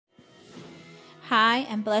Hi,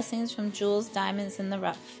 and blessings from Jules Diamonds in the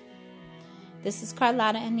Rough. This is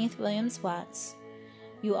Carlotta Aneth Williams Watts.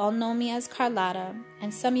 You all know me as Carlotta,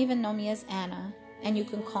 and some even know me as Anna, and you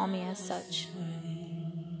can call me as such.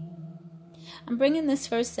 I'm bringing this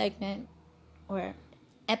first segment, or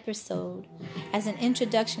episode, as an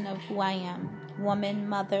introduction of who I am. Woman,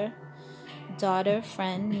 mother, daughter,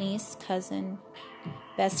 friend, niece, cousin,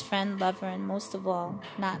 best friend, lover, and most of all,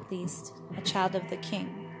 not least, a child of the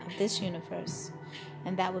King of this universe,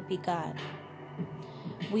 and that would be God.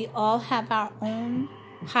 We all have our own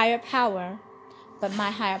higher power, but my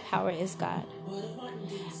higher power is God.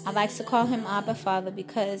 I like to call him Abba Father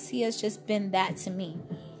because he has just been that to me.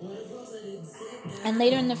 And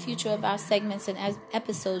later in the future of our segments and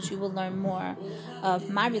episodes, you will learn more of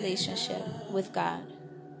my relationship with God.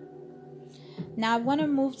 Now I want to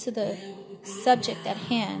move to the subject at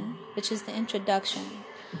hand, which is the introduction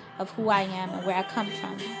of who I am and where I come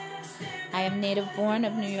from. I am native born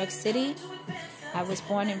of New York City. I was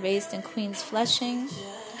born and raised in Queens Flushing.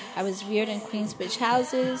 I was reared in Queensbridge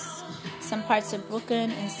houses, some parts of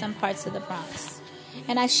Brooklyn and some parts of the Bronx.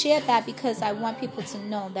 And I share that because I want people to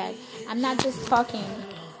know that I'm not just talking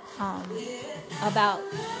about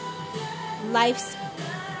life's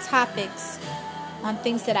topics on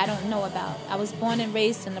things that I don't know about. I was born and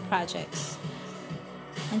raised in the projects.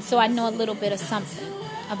 And so I know a little bit of something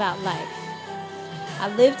about life. I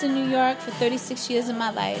lived in New York for 36 years of my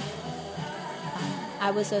life. I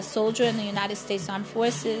was a soldier in the United States Armed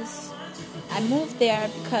Forces. I moved there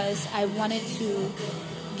because I wanted to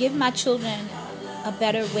give my children a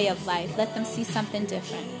better way of life, let them see something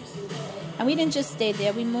different. And we didn't just stay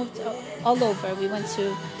there. We moved all over. We went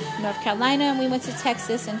to North Carolina, and we went to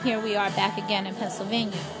Texas, and here we are back again in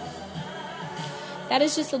Pennsylvania. That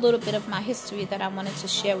is just a little bit of my history that I wanted to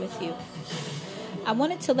share with you. I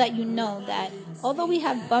wanted to let you know that although we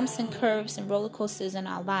have bumps and curves and roller coasters in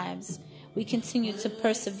our lives, we continue to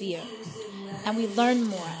persevere, and we learn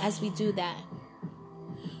more as we do that.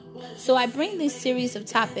 So I bring this series of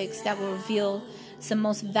topics that will reveal some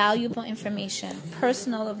most valuable information,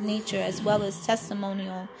 personal of nature as well as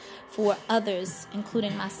testimonial for others,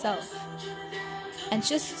 including myself. And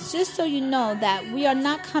just so you know that we are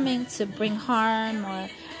not coming to bring harm or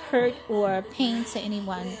hurt or pain to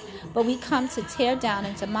anyone, but we come to tear down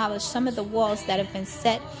and demolish some of the walls that have been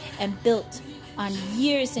set and built on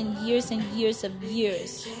years and years and years of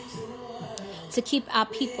years to keep our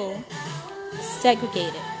people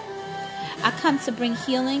segregated. I come to bring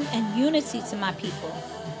healing and unity to my people.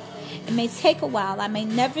 It may take a while. I may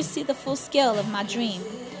never see the full scale of my dream,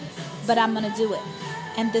 but I'm going to do it.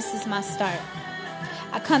 And this is my start.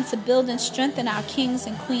 I come to build and strengthen our kings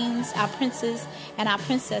and queens, our princes and our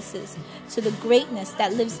princesses to the greatness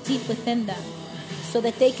that lives deep within them so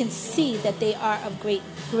that they can see that they are of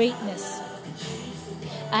greatness.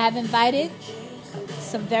 I have invited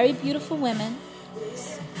some very beautiful women,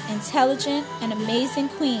 intelligent and amazing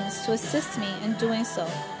queens to assist me in doing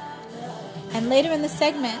so. And later in the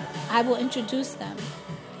segment, I will introduce them.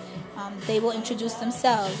 They will introduce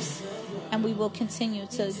themselves, and we will continue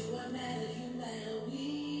to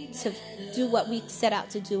do what we set out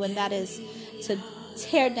to do, and that is to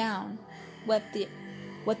tear down what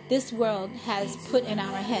this world has put in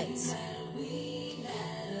our heads.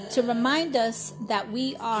 To remind us that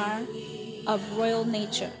we are of royal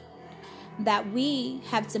nature, that we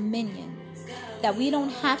have dominion, that we don't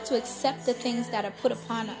have to accept the things that are put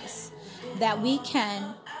upon us, that we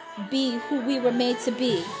can be who we were made to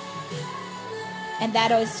be, and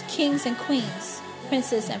that is kings and queens,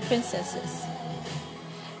 princes and princesses.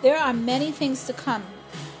 There are many things to come.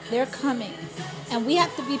 They're coming, and we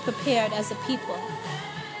have to be prepared as a people.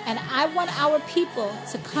 And I want our people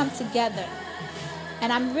to come together.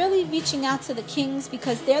 And I'm really reaching out to the kings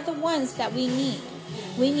because they're the ones that we need.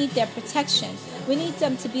 We need their protection. We need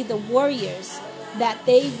them to be the warriors that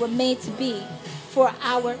they were made to be for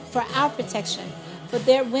our protection, for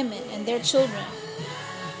their women and their children.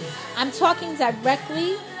 I'm speaking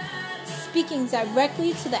directly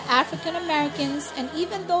to the African Americans and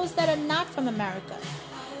even those that are not from America.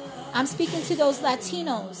 I'm speaking to those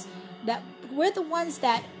Latinos that we're the ones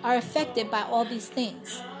that are affected by all these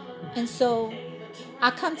things. And so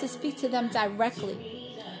I come to speak to them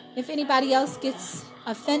directly. If anybody else gets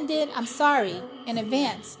offended, I'm sorry in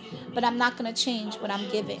advance, but I'm not going to change what I'm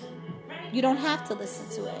giving. You don't have to listen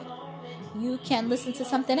to it. You can listen to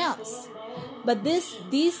something else. But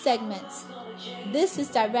these segments, this is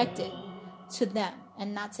directed to them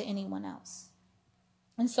and not to anyone else.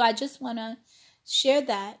 And so I just want to share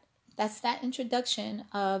that. That's that introduction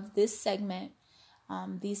of this segment,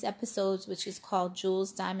 these episodes, which is called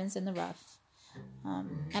Jules Diamonds in the Rough.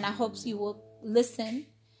 And I hope you will listen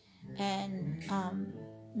and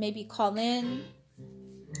maybe call in.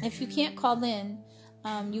 If you can't call in,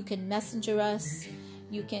 you can messenger us.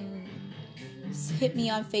 You can hit me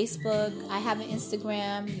on Facebook. I have an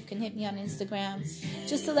Instagram. You can hit me on Instagram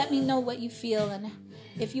just to let me know what you feel and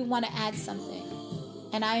if you want to add something.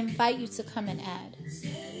 And I invite you to come and add.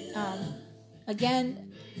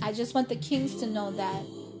 Again, I just want the Kings to know that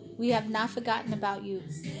we have not forgotten about you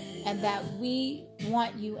and that we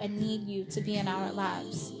want you and need you to be in our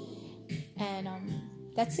lives. And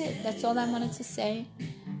that's it. That's all I wanted to say.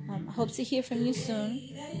 I hope to hear from you soon.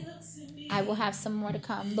 I will have some more to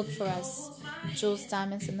come. Look for us. Jules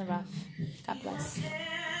Diamonds in the Rough. God bless.